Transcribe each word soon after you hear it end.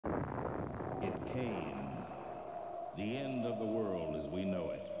came. The end of the world as we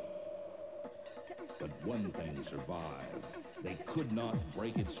know it. But one thing survived. They could not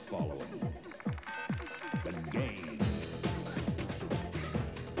break its following. The game.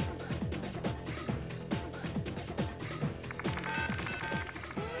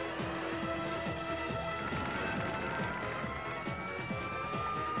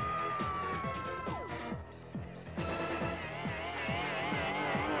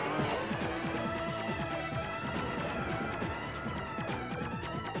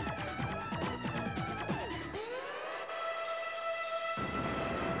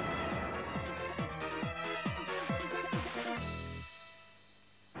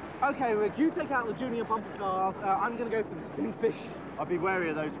 Okay, Rick, you take out the junior bumper cars. I'm going to go for the spinning fish. I'd be wary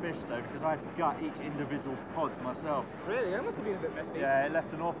of those fish though, because I had to gut each individual pod myself. Really? That must have been a bit messy. Yeah, it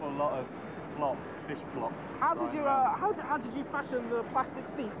left an awful lot of plop, fish plop. How did you fashion the plastic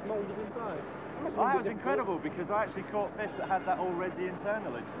seats moulded inside? That was incredible because I actually caught fish that had that already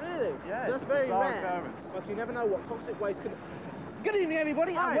internally. Really? Yeah, that's it's a very bizarre rare. occurrence. But you never know what toxic waste can. Good evening,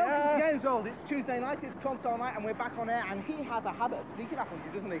 everybody, and welcome to Games World. It's Tuesday night, it's console night, and we're back on air. And he has a habit of sneaking up on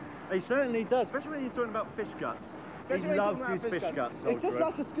you, doesn't he? He certainly does, especially when you're talking about fish guts. He loves his fish guts. It's just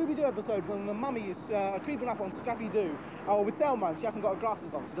like a Scooby-Doo episode when the mummy is creeping up on Scrappy-Doo. Oh, with Thelma, and she hasn't got her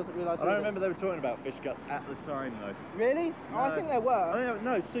glasses on, she doesn't realise. I don't remember they were talking about fish guts at the time, though. Really? No. Oh, I think there were.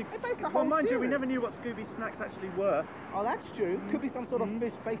 No, well, mind you, we never knew what Scooby snacks actually were. Oh, that's true. Could be some sort of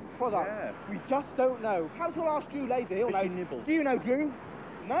fish-based product. Yeah. We just don't know. Perhaps we'll ask Drew later. He'll know. Nibbles. Do you know Drew?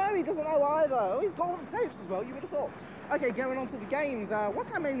 No, he doesn't know either. Oh, he's got all the tapes as well, you would have thought. Okay, going on to the games.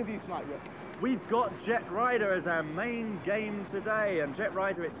 What's our main review tonight, Rick? We've got Jet Rider as our main game today, and Jet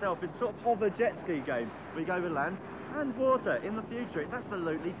Rider itself is sort of hover jet ski game. We go over land and water in the future. It's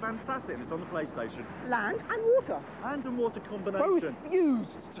absolutely fantastic, and it's on the PlayStation. Land and water? Land and water combination. Both fused.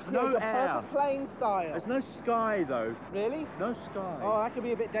 No air. Perfect playing style. There's no sky, though. Really? No sky. Oh, that could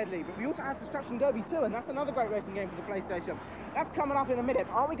be a bit deadly. But we also have Destruction Derby too, and that's another great racing game for the PlayStation. That's coming up in a minute.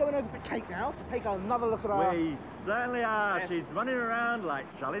 Aren't we going over to Kate now to take another look at our... We certainly are. Yes. She's running around like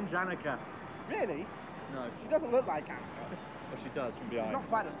Challenge Annika. Really? No. She doesn't look like Annika. Well, she does from behind. Not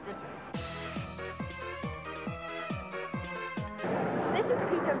quite as pretty. This is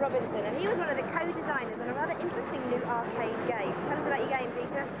Peter Robinson, and he was one of the co-designers of a rather interesting new arcade game. Tell us about your game,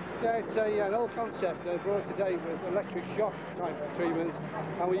 Peter. Yeah, it's an old concept brought to date with electric shock type treatment,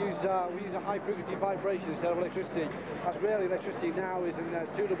 and we use a high frequency vibration instead of electricity. As really electricity now isn't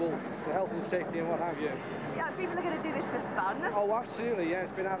suitable for health and safety and what have you. Yeah, people are going to do this for fun. Oh, absolutely, yeah.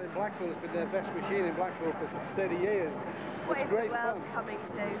 It's been out in Blackpool. It's been the best machine in Blackpool for 30 years. What it's is great the world fun. coming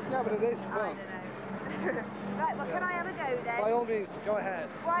to? Yeah, but it is fun. I don't know. Right, well, can I have a go then? By all means, go ahead.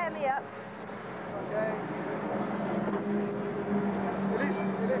 Wire me up. Okay.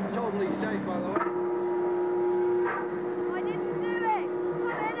 It is totally safe, by the way. I didn't do it!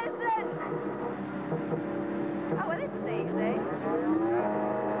 I'm innocent! Oh, well, this is easy.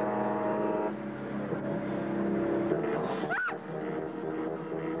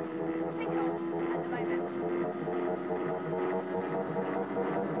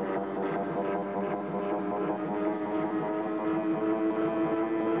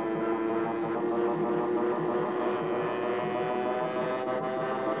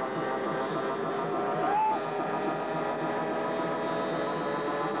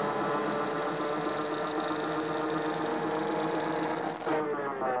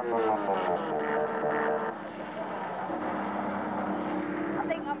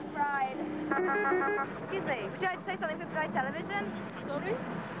 Excuse me, would you like to say something for Sky Television? Sorry?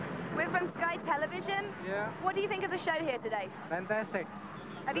 We're from Sky Television. Yeah. What do you think of the show here today? Fantastic.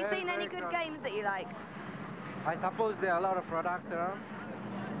 Have you seen any good games that you like? I suppose there are a lot of products around.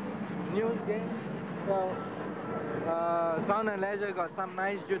 News games. Well, Sound and Leisure got some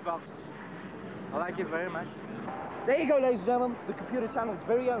nice jukebox. I like it very much. There you go, ladies and gentlemen, the computer channel's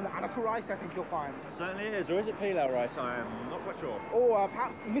very own Annika Rice, I think you'll find. Certainly is, or is it Pilau Rice? I am not quite sure. Or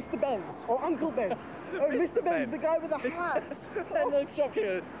perhaps Mr. Benz, or Uncle Ben. Oh, Mr. Benz, the guy with the hat. And the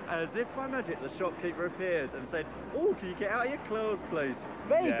shopkeeper, as if by magic, the shopkeeper appeared and said, "Oh, can you get out of your clothes, please?"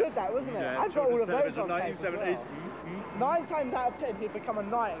 Very good, that, wasn't it? Yeah, I've got all of those on 1970s. 9 times out of 10 he'd become a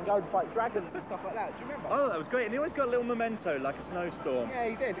knight and go and fight dragons and stuff like that. Do you remember? Oh, that was great. And he always got a little memento, like a snowstorm. Yeah,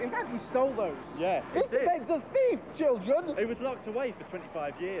 he did. In fact, he stole those. Yeah, he Mr. did. Ben's a thief, children! He was locked away for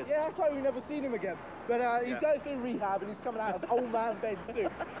 25 years. Yeah, that's why we've never seen him again. But he's going through rehab and he's coming out as old man Ben soon.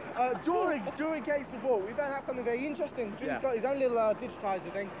 During Gates of War, we found out something very interesting. Drew's got his own little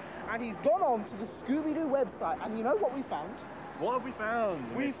digitizer thing, and he's gone on to the Scooby-Doo website, and you know what we found? What have we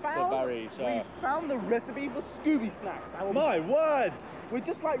found, We Mr. Barry, sir? found the recipe for Scooby snacks. My word! We're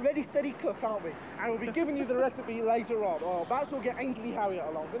just like ready, steady, cook, aren't we? And we'll be giving you the recipe later on. Or perhaps we'll get Ainsley Harriet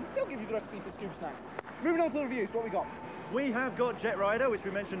along, and he'll give you the recipe for Scoop Snacks. Moving on to the reviews, what we got? We have got Jet Rider, which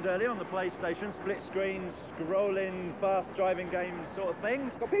we mentioned earlier on the PlayStation, split screen, scrolling, fast driving game sort of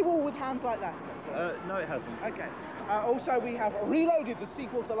thing. Got people with hands like that? No, it hasn't. Okay. Also, we have Reloaded, the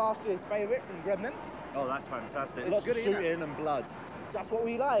sequel to last year's favourite from Gremlin. Oh, that's fantastic. It's Lots good, of isn't it? shooting and blood. That's what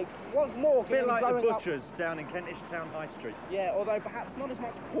we like. Once more, A bit like the growing up- Butchers down in Kentish Town High Street. Yeah, although perhaps not as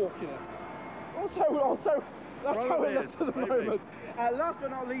much pork in it. Also, that's how it looks at the maybe. moment. Last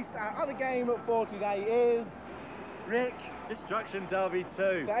but not least, our other game for today is Rick. Destruction Derby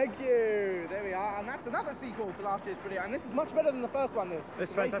 2. Thank you. There we are, and that's another sequel to last year's video, and this is much better than the first one.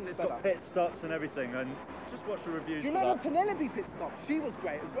 It's fantastic. It's got pit stops and everything, and just watch the reviews. Do you for remember that. Penelope Pit Stop? She was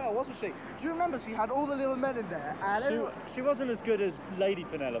great as well, wasn't she? Do you remember she had all the little men in there? And She wasn't as good as Lady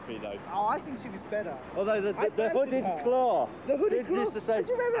Penelope though. Oh, I think she was better. Although the fancied hooded her. claw. The hooded did used claw. to say,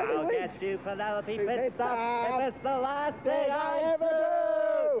 Do you remember I'll the get you Penelope Pit Pit Stop Stop. if it's the last thing Thing I ever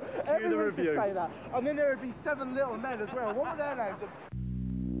do. Every the week reviews. to say that. And then there would be 7 little men as well. What were their names?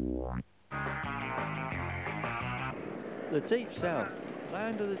 The Deep South,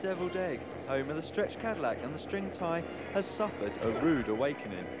 land of the deviled egg, home of the stretch Cadillac and the string tie, has suffered a rude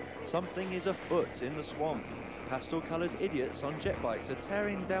awakening. Something is afoot in the swamp. Pastel-coloured idiots on jet bikes are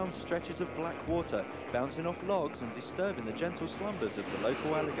tearing down stretches of black water, bouncing off logs and disturbing the gentle slumbers of the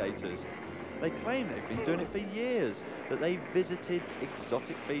local alligators. They claim they've been doing it for years, that they've visited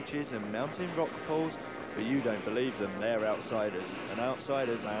exotic beaches and mountain rock pools, but you don't believe them, they're outsiders, and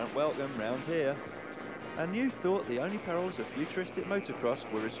outsiders aren't welcome round here. And you thought the only perils of futuristic motocross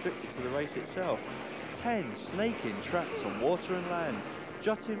were restricted to the race itself. 10 snaking tracks on water and land,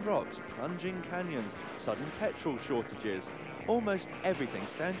 jutting rocks, plunging canyons, sudden petrol shortages. Almost everything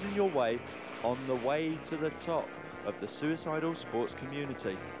stands in your way on the way to the top of the suicidal sports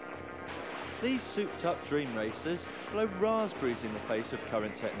community. These souped-up dream racers blow raspberries in the face of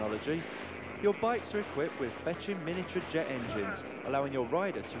current technology. Your bikes are equipped with fetching miniature jet engines, allowing your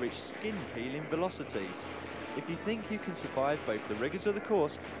rider to reach skin-peeling velocities. If you think you can survive both the rigours of the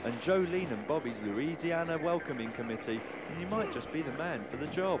course and Jolene and Bobby's Louisiana welcoming committee, then you might just be the man for the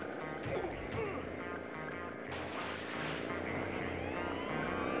job.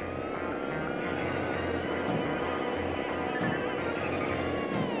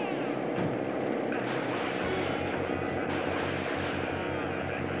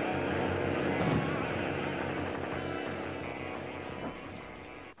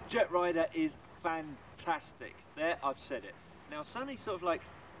 Jet Rider is fantastic. There, I've said it. Now, Sony sort of like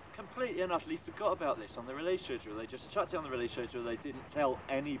completely and utterly forgot about this on the release schedule. They just chucked it on the release schedule. They didn't tell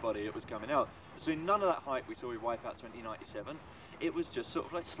anybody it was coming out. So none of that hype we saw with Wipeout 2097. It was just sort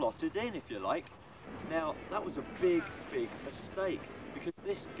of like slotted in, if you like. Now, that was a big, big mistake, because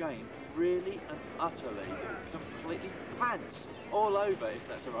this game really and utterly completely pants all over, if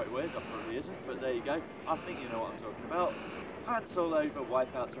that's the right word. That probably isn't, but there you go. I think you know what I'm talking about. Pants all over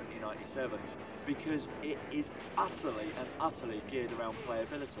Wipeout 2097, because it is utterly and utterly geared around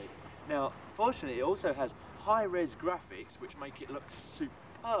playability. Now, fortunately, it also has high-res graphics, which make it look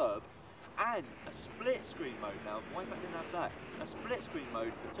superb, and a split screen mode. Now, Wipeout didn't have that. A split screen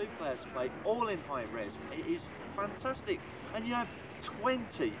mode for 2 players to play, all in high-res. It is fantastic, and you have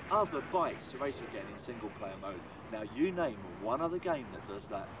 20 other bikes to race again in single-player mode. Now, you name one other game that does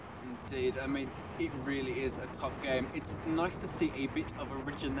that. Indeed, I mean, it really is a top game. It's nice to see a bit of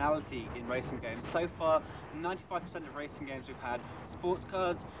originality in racing games. So far, 95% of racing games we've had sports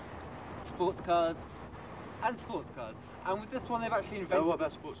cars, and sports cars. And with this one, they've actually invented... Oh, what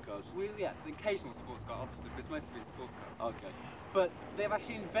about sports cars? Well, yeah, the occasional sports car, obviously, but it's mostly been sports cars. Okay. But they've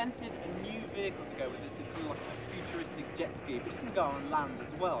actually invented a new vehicle to go with this. It's kind of like a futuristic jet ski, but it can go on land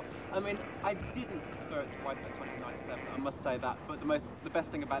as well. I mean, I didn't prefer it to Wipeout 2097, I must say that, but the best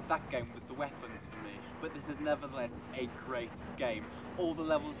thing about that game was the weapons for me. But this is nevertheless a great game. All the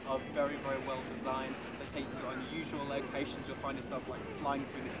levels are very, very well designed. They take you to unusual locations. You'll find yourself like flying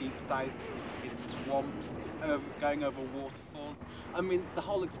through the deep south, in swamps, going over waterfalls. I mean, the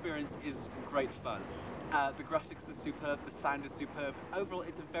whole experience is great fun. The graphics are superb, the sound is superb. Overall,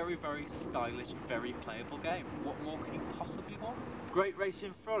 it's a very, very stylish, very playable game. What more can you possibly want? Great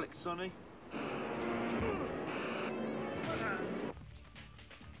racing frolic, Sonny.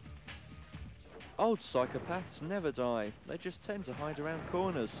 Old psychopaths never die, they just tend to hide around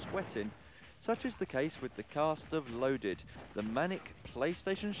corners, sweating. Such is the case with the cast of Loaded, the manic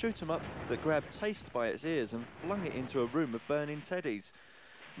PlayStation shoot-'em-up that grabbed Taste by its ears and flung it into a room of burning teddies.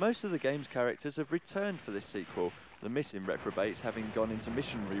 Most of the game's characters have returned for this sequel, the missing reprobates having gone into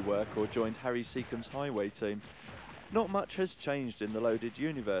missionary work or joined Harry Seacombe's highway team. Not much has changed in the Loaded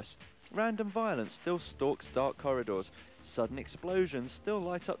universe. Random violence still stalks dark corridors, sudden explosions still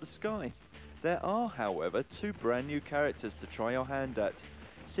light up the sky. There are, however, 2 brand new characters to try your hand at.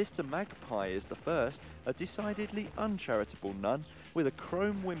 Sister Magpie is the first, a decidedly uncharitable nun with a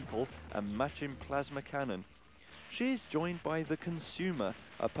chrome wimple and matching plasma cannon. She is joined by the Consumer,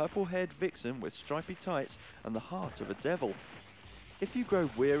 a purple-haired vixen with stripy tights and the heart of a devil. If you grow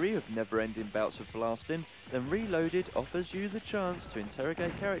weary of never-ending bouts of blasting, then Reloaded offers you the chance to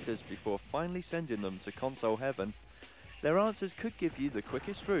interrogate characters before finally sending them to console heaven. Their answers could give you the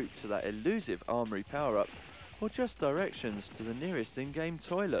quickest route to that elusive armory power-up, or just directions to the nearest in-game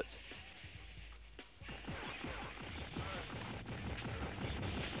toilet.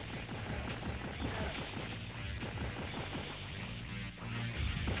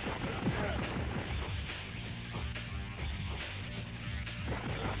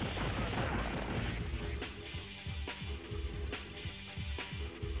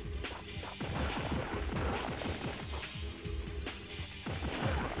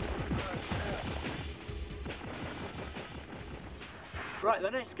 Right,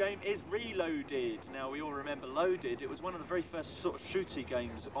 the next game is Reloaded. Now, we all remember Loaded. It was one of the very first sort of shooty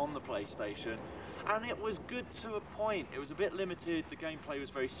games on the PlayStation, and it was good to a point. It was a bit limited, the gameplay was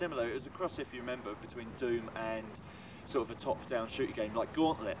very similar. It was a cross, if you remember, between Doom and sort of a top-down shooty game like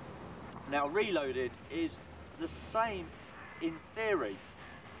Gauntlet. Now, Reloaded is the same in theory,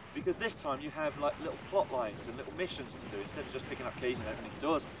 because this time you have like little plot lines and little missions to do instead of just picking up keys and opening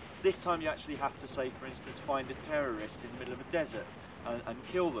doors. This time you actually have to, say, for instance, find a terrorist in the middle of a desert and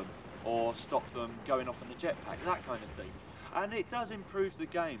kill them, or stop them going off on the jetpack, that kind of thing. And it does improve the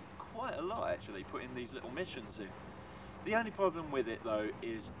game quite a lot, actually, putting these little missions in. The only problem with it, though,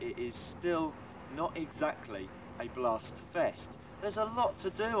 is it is still not exactly a blast fest. There's a lot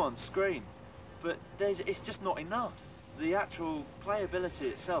to do on screen, but it's just not enough. The actual playability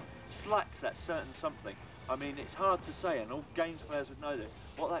itself just lacks that certain something. I mean, it's hard to say, and all games players would know this,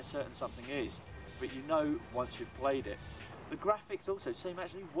 what that certain something is, but you know once you've played it. The graphics also seem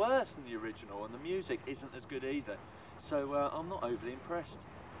actually worse than the original, and the music isn't as good either. So I'm not overly impressed.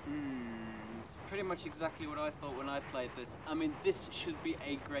 It's pretty much exactly what I thought when I played this. I mean, this should be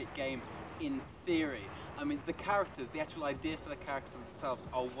a great game in theory. I mean, the characters, the actual idea for the characters themselves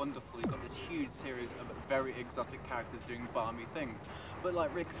are wonderful. You've got this huge series of very exotic characters doing balmy things. But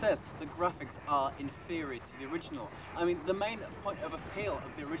like Rick says, the graphics are inferior to the original. I mean, the main point of appeal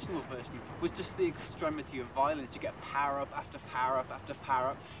of the original version was just the extremity of violence. You get power-up after power-up after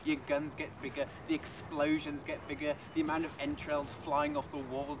power-up, your guns get bigger, the explosions get bigger, the amount of entrails flying off the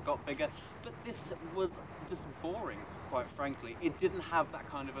walls got bigger. But this was just boring, quite frankly. It didn't have that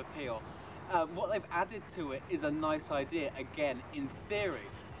kind of appeal. What they've added to it is a nice idea, again, in theory.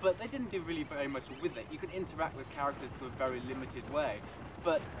 But they didn't do really very much with it. You can interact with characters to a very limited way,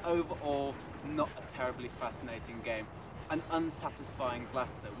 but overall, not a terribly fascinating game. An unsatisfying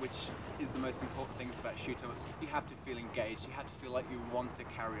blaster, which is the most important things about shoot-ups. You have to feel engaged, you have to feel like you want to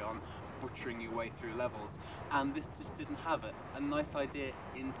carry on butchering your way through levels, and this just didn't have it. A nice idea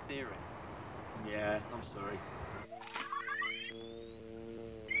in theory. Yeah, I'm sorry.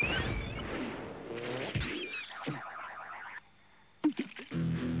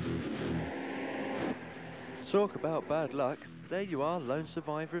 Talk about bad luck. There you are, lone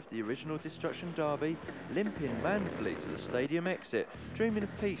survivor of the original Destruction Derby, limping manfully to the stadium exit, dreaming of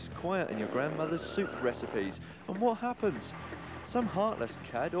peace, quiet in your grandmother's soup recipes. And what happens? Some heartless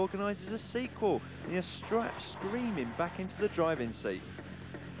cad organises a sequel, and you're strapped screaming back into the driving seat.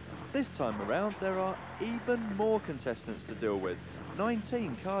 This time around, there are even more contestants to deal with.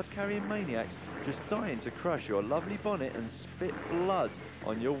 19 card-carrying maniacs just dying to crush your lovely bonnet and spit blood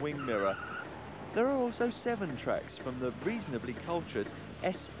on your wing mirror. There are also 7 tracks, from the reasonably cultured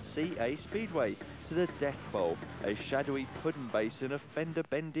SCA Speedway to the Death Bowl, a shadowy pudding basin of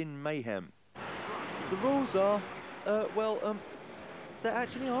fender-bending mayhem. The rules are, there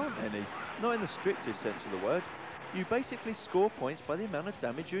actually aren't any, not in the strictest sense of the word. You basically score points by the amount of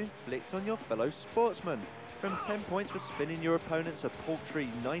damage you inflict on your fellow sportsman, from 10 points for spinning your opponents a paltry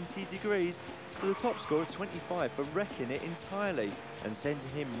 90 degrees, to the top score of 25 for wrecking it entirely and sending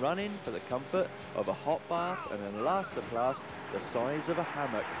him running for the comfort of a hot bath and an elastoplast the size of a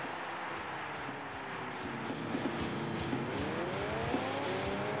hammock.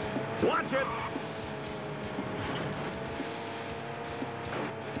 Watch it!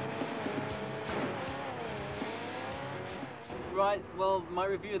 Right, well, my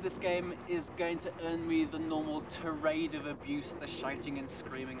review of this game is going to earn me the normal tirade of abuse, the shouting and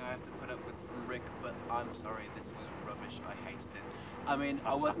screaming I have to put up with from Rick, but I'm sorry, this was rubbish, I hated it. I mean,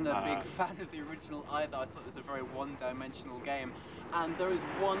 I wasn't a big fan of the original either. I thought it was a very one-dimensional game. And there is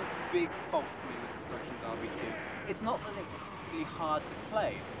one big fault for me with Destruction Derby 2. It's not that it's particularly hard to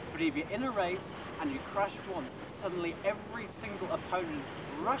play, but if you're in a race and you crash once, suddenly every single opponent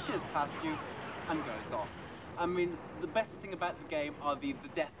rushes past you and goes off. I mean, the best thing about the game are the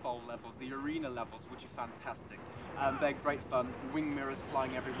Death Bowl levels, the arena levels, which are fantastic. They're great fun, wing mirrors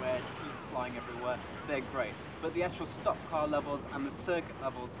flying everywhere, teeth flying everywhere, they're great. But the actual stock car levels and the circuit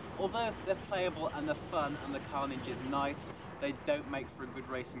levels, although they're playable and they're fun and the carnage is nice, they don't make for a good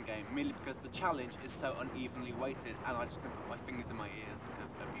racing game, merely because the challenge is so unevenly weighted, and I just can put my fingers in my ears because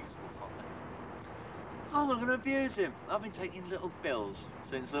abuse will follow. I'm not going to abuse him. I've been taking little pills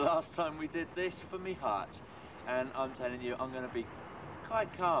since the last time we did this for me heart, and I'm telling you, I'm going to be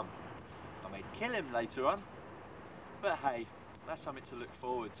quite calm. I may kill him later on, but hey, that's something to look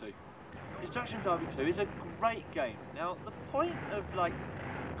forward to. Destruction Derby 2 is a great game. Now, the point of like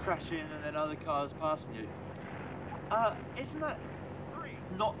crashing and then other cars passing you, isn't that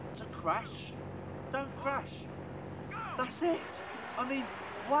not to crash? Don't crash. That's it. I mean,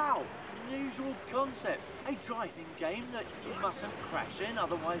 wow, unusual concept. A driving game that you mustn't crash in,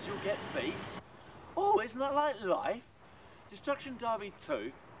 otherwise you'll get beat. Oh, isn't that like life? Destruction Derby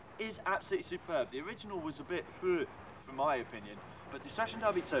 2 is absolutely superb. The original was a bit, from my opinion, but Destruction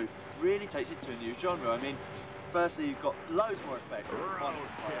Derby 2 really takes it to a new genre. I mean, firstly, you've got loads more effects, etc.,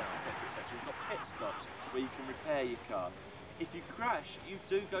 etc. You've got pit stops where you can repair your car. If you crash, you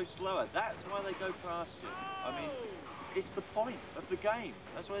do go slower. That's why they go past you. I mean, it's the point of the game.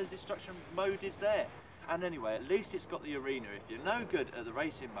 That's why the destruction mode is there. And anyway, at least it's got the arena. If you're no good at the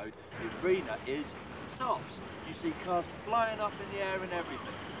racing mode, the arena is tops. You see cars flying up in the air and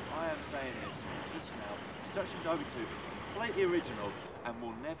everything. I am saying this, listen now, Destruction Derby 2 is completely original and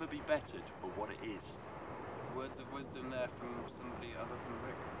will never be bettered for what it is. Words of wisdom there from somebody other than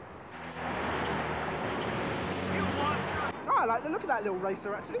Rick. Oh, I like the look of that little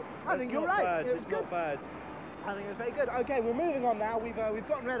racer actually. I think you're right. It was good. Not bad. I think it was very good. Okay, we're moving on now. We've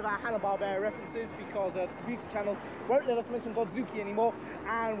gotten rid of our Hanna-Barbera references because the computer channel won't let us mention Godzuki anymore,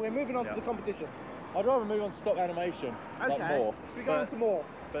 and we're moving on to the competition. I'd rather move on to stop animation, like more. So we go on to more.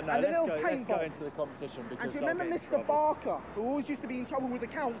 But no, and let's go into the competition because and do you remember Mr. Barker, who always used to be in trouble with the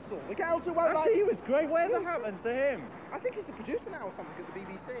council? The council won't Actually, he was great. Whatever happened to him? I think he's a producer now or something at the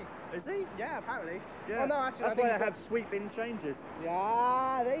BBC. Is he? Yeah, apparently. Yeah. Oh, no, actually, that's why I have sweeping changes.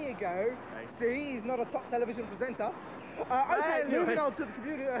 Yeah, there you go. Okay. See, he's not a top television presenter. Okay, moving on to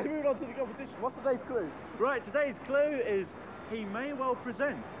the competition. What's today's clue? Right, today's clue is he may well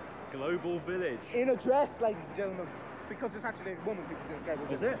present Global Village. In a dress, ladies and gentlemen. Because it's actually a woman who presents Global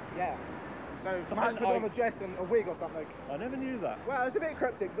Village. Is it? Yeah. So you might put on a dress and a wig or something. I never knew that. Well, it's a bit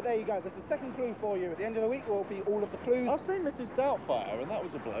cryptic, but there you go. There's a second clue for you. At the end of the week will be all of the clues. I've seen Mrs. Doubtfire, and that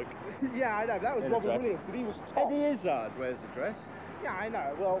was a bloke. Yeah, I know. That was Robin Williams, and he was top. Eddie Izzard wears a dress. Yeah, I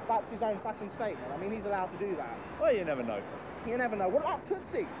know. Well, that's his own fashion statement. I mean, he's allowed to do that. Well, you never know. You never know. What about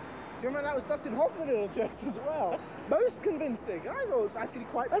Tootsie? Do you remember that was Dustin Hoffman in a dress as well? Most convincing. I thought it was actually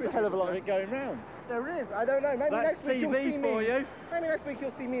quite There's a hell of a lot of it going round. There is. I don't know. Maybe That's next week you'll see for me. you. Maybe next week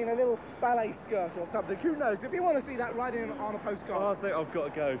you'll see me in a little ballet skirt or something. Who knows? If you want to see that, write in on a postcard. Oh, I think I've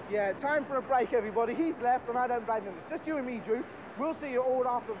got to go. Yeah, time for a break, everybody. He's left, and I don't blame him. It's just you and me, Drew. We'll see you all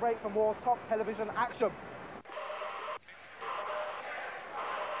after the break for more top television action.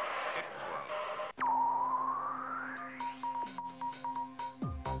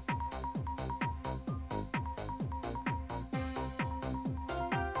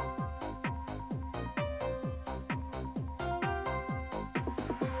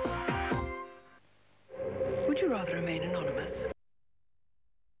 Would you rather remain anonymous?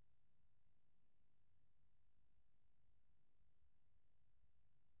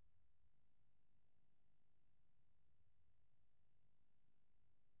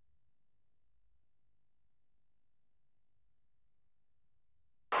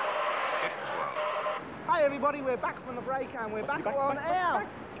 Hi everybody, we're back from the break and we're back on air.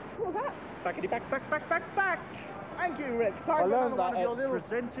 What was that? Backity back. Thank you, Rick. I Time for learned another that one of your at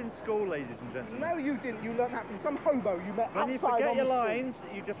presenting school, ladies and gentlemen. No, you didn't. You learned that from some hobo you met When you outside forget on your the lines,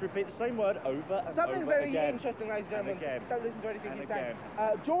 you just repeat the same word over and Something over very again. interesting, ladies and gentlemen. again. Don't listen to anything And he's saying.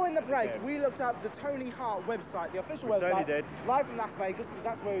 again. During the break, again. we looked up the Tony Hart website, the official We certainly website, did. live from Las Vegas, because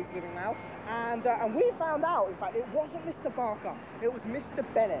that's where he's living now. And we found out, in fact, it wasn't Mr. Barker. It was Mr.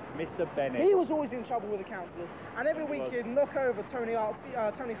 Bennett. Mr. Bennett. He was always in trouble with the council, and every week was. he'd knock over Tony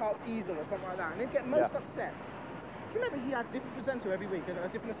Hart's easel or something like that, and he'd get most upset. Do you remember he had a different presenter every week and a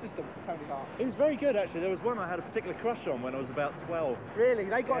different assistant, Tony Hart? He was very good, actually. There was one I had a particular crush on when I was about 12. Really?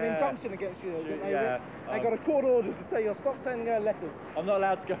 They got an injunction against you, didn't they? Yeah. They got a court order to say you'll stop sending letters. I'm not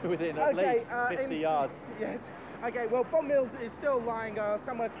allowed to go within at least 50 yards. Yes. Okay, well, Bob Mills is still lying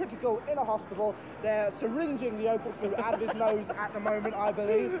somewhere critical in a hospital. They're syringing the opal fluid out of his nose at the moment, I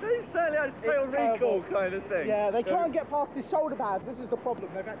believe. He's certainly had a total recall kind of thing. Yeah, they can't get past his shoulder pads. This is the problem.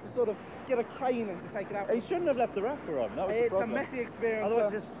 They've had to sort of get a crane in to take it out. He shouldn't have left the wrapper on. That was the problem. It's a messy experience.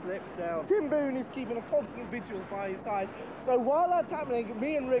 Otherwise, it just slipped down. Tim Boone is keeping a constant vigil by his side. So while that's happening,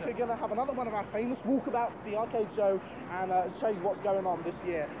 me and Rick are going to have another one of our famous walkabouts to the arcade show and show you what's going on this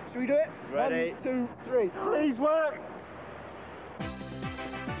year. Should we do it? Ready? 1, 2, 3. Please work!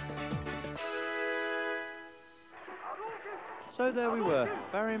 So there we were.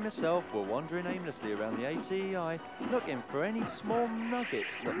 Barry and myself were wandering aimlessly around the ATEI, looking for any small nugget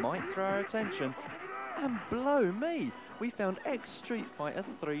that might throw our attention. And blow me, we found X Street Fighter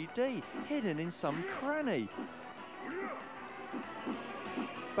 3D hidden in some cranny.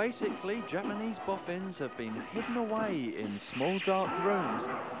 Basically, Japanese boffins have been hidden away in small dark rooms,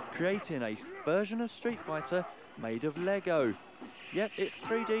 creating a version of Street Fighter made of Lego. Yep, it's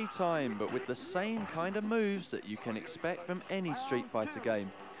 3D time, but with the same kind of moves that you can expect from any Street Fighter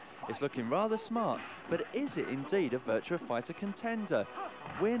game. It's looking rather smart, but is it indeed a Virtua Fighter contender?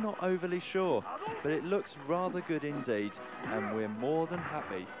 We're not overly sure, but it looks rather good indeed, and we're more than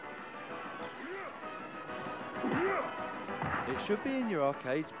happy. It should be in your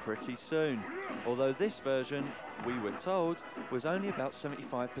arcades pretty soon, although this version, we were told, was only about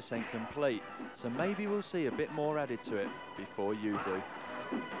 75% complete, so maybe we'll see a bit more added to it before you do.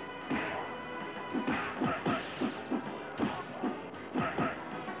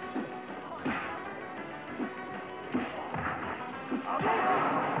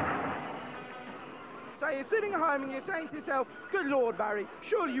 So you're sitting at home and you're saying to yourself, good Lord, Barry,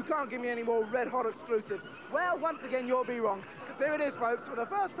 surely you can't give me any more Red Hot exclusives. Well, once again, you'll be wrong. Because here it is, folks, for the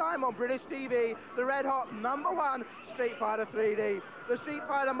first time on British TV, the Red Hot #1 Street Fighter 3D. The Street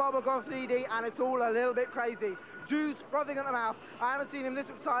Fighter mob have gone 3D, and it's all a little bit crazy. Juice frothing at the mouth. I haven't seen him this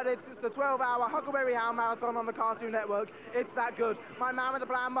excited since the 12-hour Huckleberry Hound marathon on the Cartoon Network. It's that good. My man with the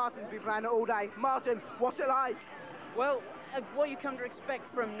plan, Martin's been playing it all day. Martin, what's it like? Well, what you come to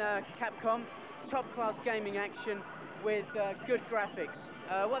expect from Capcom, top-class gaming action with good graphics.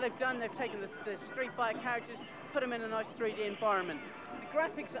 What they've done, they've taken the Street Fighter characters, put them in a nice 3D environment. The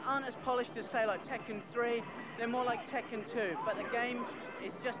graphics aren't as polished as, say, like Tekken 3, they're more like Tekken 2, but the game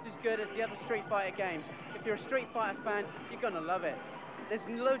is just as good as the other Street Fighter games. If you're a Street Fighter fan, you're going to love it. There's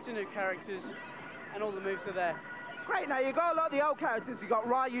loads of new characters, and all the moves are there. Great, now you've got a lot of the old characters. You've got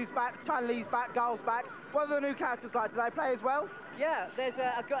Ryu's back, Chun-Li's back, Gull's back. What are the new characters like? Do they play as well? Yeah, there's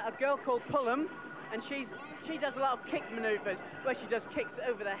a girl called Pullum, and she does a lot of kick maneuvers, where she does kicks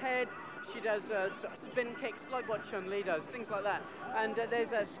over the head, she does sort of spin kicks, like what Chun-Li does, things like that. And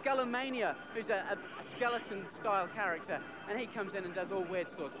there's a Skullomania, who's a skeleton-style character, and he comes in and does all weird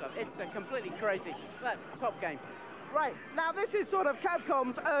sort of stuff. It's completely crazy. That's top game. Right, now this is sort of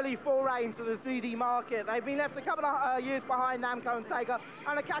Capcom's early foray into the 3D market. They've been left a couple of years behind Namco and Sega,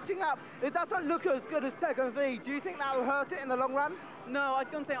 and are catching up. It doesn't look as good as Tekken 3. Do you think that will hurt it in the long run? No, I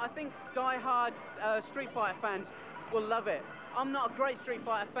don't think. I think die-hard Street Fighter fans will love it. I'm not a great Street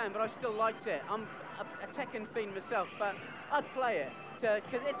Fighter fan, but I still liked it. I'm a Tekken fiend myself, but I'd play it,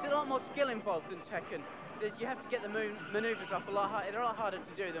 because it's a lot more skill involved than Tekken. You have to get the maneuvers off a lot harder. They're a lot harder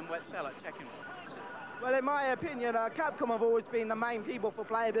to do than say like Tekken. Well, in my opinion, Capcom have always been the main people for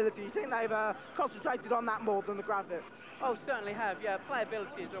playability. You think they've concentrated on that more than the graphics? Oh, certainly have, yeah.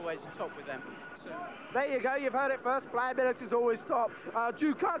 Playability is always top with them. So. There you go, you've heard it first. Playability is always top.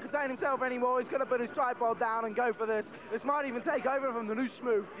 Duke can't contain himself anymore. He's going to put his tripod down and go for this. This might even take over from the new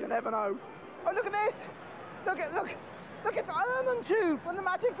Smooth. You never know. Oh, look at this! Look, it's Ermund from the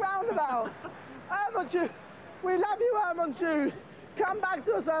Magic Roundabout. Ermund, we love you, Ermund. Come back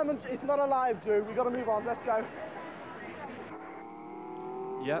to us, Ermund. It's not alive, Drew. We've got to move on. Let's go.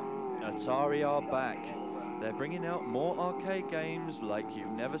 Yep, Atari are back. They're bringing out more arcade games like you've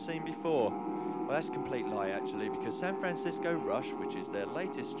never seen before. Well, that's a complete lie, actually, because San Francisco Rush, which is their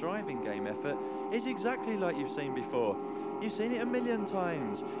latest driving game effort, is exactly like you've seen before. You've seen it a million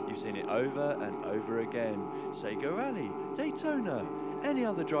times. You've seen it over and over again. Sega Rally, Daytona, any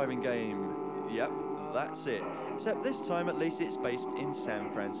other driving game. Yep, that's it. Except this time, at least, it's based in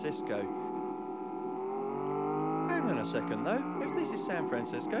San Francisco. Hang on a second, though. If this is San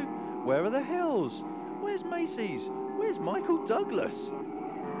Francisco, where are the hills? Where's Macy's? Where's Michael Douglas?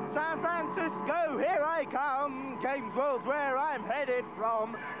 San Francisco, here I come. Games World's where I'm headed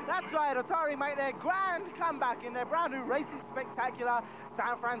from. That's right, Atari make their grand comeback in their brand new racing spectacular,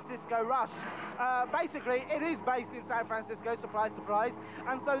 San Francisco Rush. Basically, it is based in San Francisco, surprise, surprise.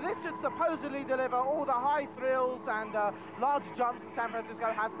 And so this should supposedly deliver all the high thrills and large jumps San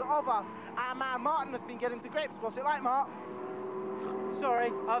Francisco has to offer. Our man Martin has been getting to grips. What's it like, Mark?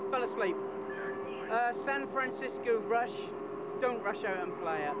 Sorry, I fell asleep. San Francisco Rush. Don't rush out and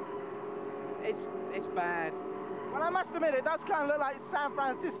play it. It's bad. Well, I must admit, it does kind of look like San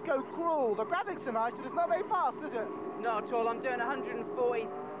Francisco Crawl. The graphics are nice, but it's not very fast, is it? Not at all. I'm doing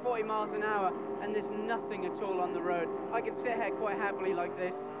 40 miles an hour, and there's nothing at all on the road. I can sit here quite happily like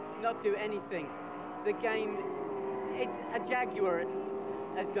this, not do anything. The game, a Jaguar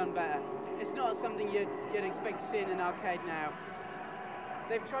has done better. It's not something you'd expect to see in an arcade now.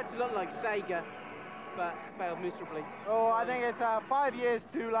 They've tried to look like Sega, but failed miserably. Oh, I think it's 5 years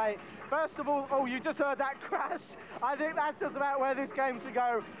too late. First of all, oh, you just heard that crash. I think that's just about where this game should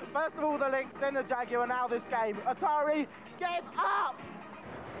go. First of all, the Lynx, then the Jaguar, now this game. Atari, get up!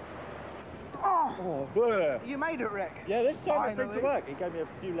 Oh, you made it, Rick. Yeah, this time it seemed Finally. to work. He gave me a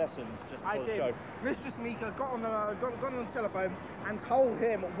few lessons just before the show. Mr. Smeaker got on the telephone and told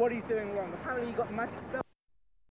him what he's doing wrong. Apparently he got the magic spell.